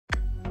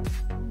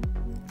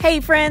Hey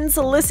friends,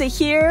 Lissa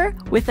here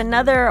with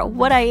another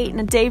What I Ate in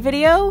a Day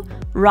video,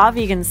 raw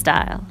vegan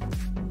style.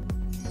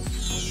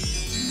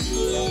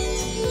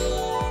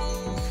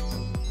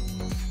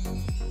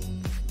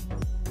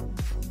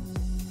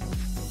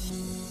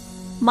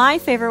 My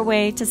favorite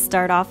way to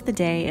start off the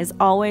day is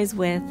always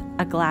with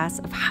a glass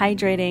of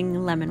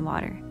hydrating lemon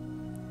water.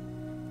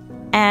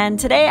 And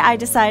today I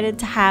decided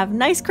to have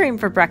nice cream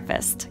for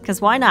breakfast,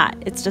 because why not?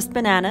 It's just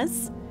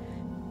bananas.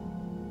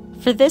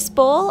 For this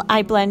bowl,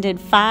 I blended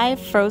 5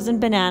 frozen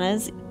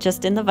bananas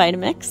just in the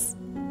Vitamix.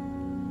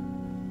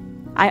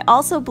 I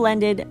also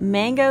blended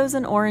mangoes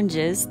and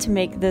oranges to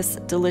make this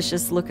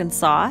delicious looking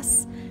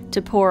sauce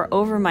to pour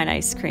over my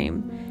ice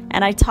cream,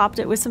 and I topped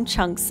it with some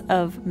chunks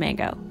of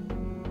mango.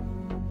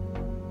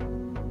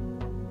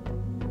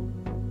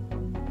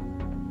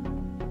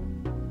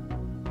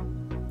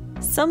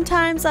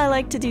 Sometimes I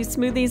like to do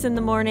smoothies in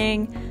the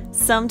morning,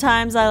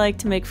 sometimes I like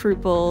to make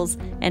fruit bowls,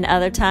 and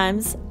other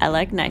times I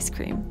like ice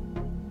cream.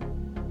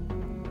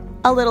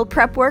 A little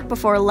prep work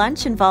before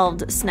lunch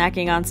involved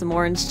snacking on some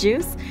orange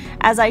juice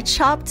as I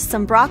chopped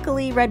some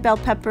broccoli, red bell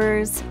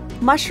peppers,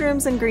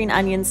 mushrooms, and green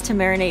onions to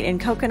marinate in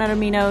coconut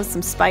aminos,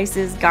 some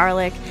spices,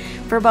 garlic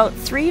for about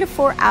 3 to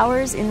 4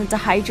 hours in the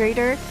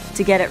dehydrator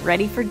to get it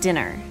ready for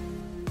dinner.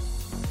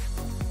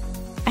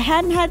 I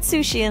hadn't had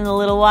sushi in a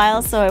little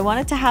while, so I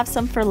wanted to have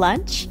some for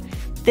lunch.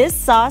 This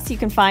sauce you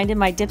can find in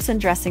my dips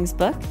and dressings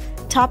book.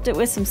 Topped it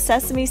with some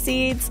sesame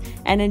seeds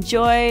and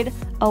enjoyed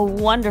a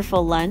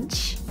wonderful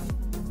lunch.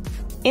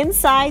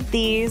 Inside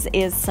these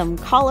is some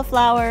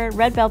cauliflower,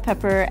 red bell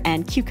pepper,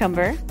 and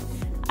cucumber.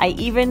 I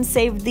even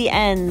saved the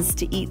ends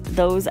to eat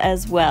those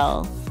as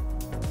well.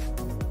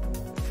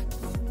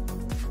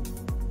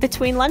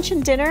 Between lunch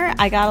and dinner,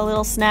 I got a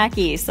little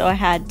snacky, so I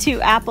had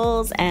 2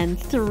 apples and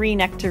 3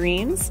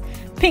 nectarines.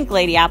 Pink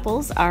lady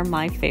apples are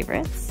my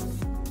favorites.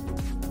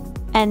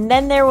 And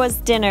then there was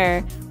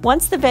dinner.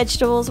 Once the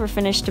vegetables were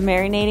finished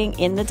marinating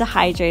in the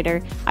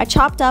dehydrator, I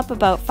chopped up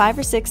about 5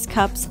 or 6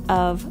 cups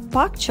of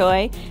bok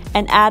choy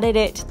and added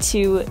it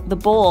to the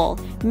bowl.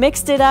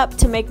 Mixed it up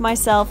to make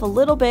myself a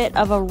little bit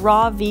of a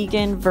raw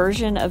vegan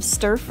version of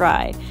stir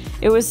fry.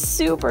 It was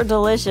super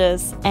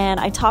delicious, and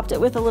I topped it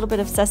with a little bit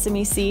of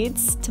sesame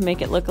seeds to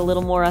make it look a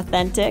little more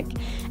authentic,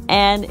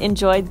 and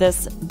enjoyed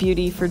this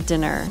beauty for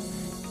dinner.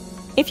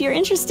 If you're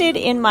interested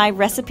in my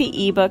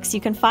recipe ebooks,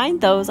 you can find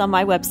those on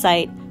my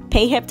website,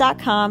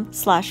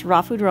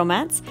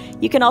 payhip.com/rawfoodromance.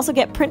 You can also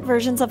get print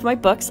versions of my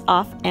books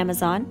off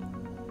Amazon.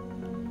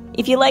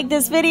 If you like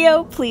this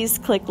video, please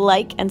click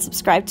like and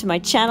subscribe to my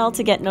channel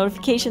to get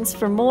notifications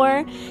for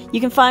more.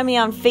 You can find me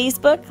on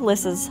Facebook,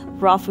 Lissa's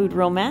Raw Food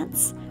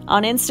Romance,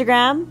 on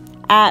Instagram,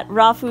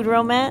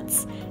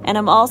 @rawfoodromance, and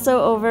I'm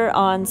also over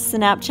on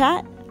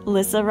Snapchat,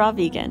 Lissa Raw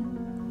Vegan.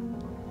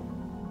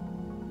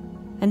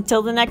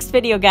 Until the next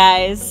video,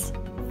 guys,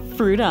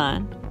 fruit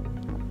on.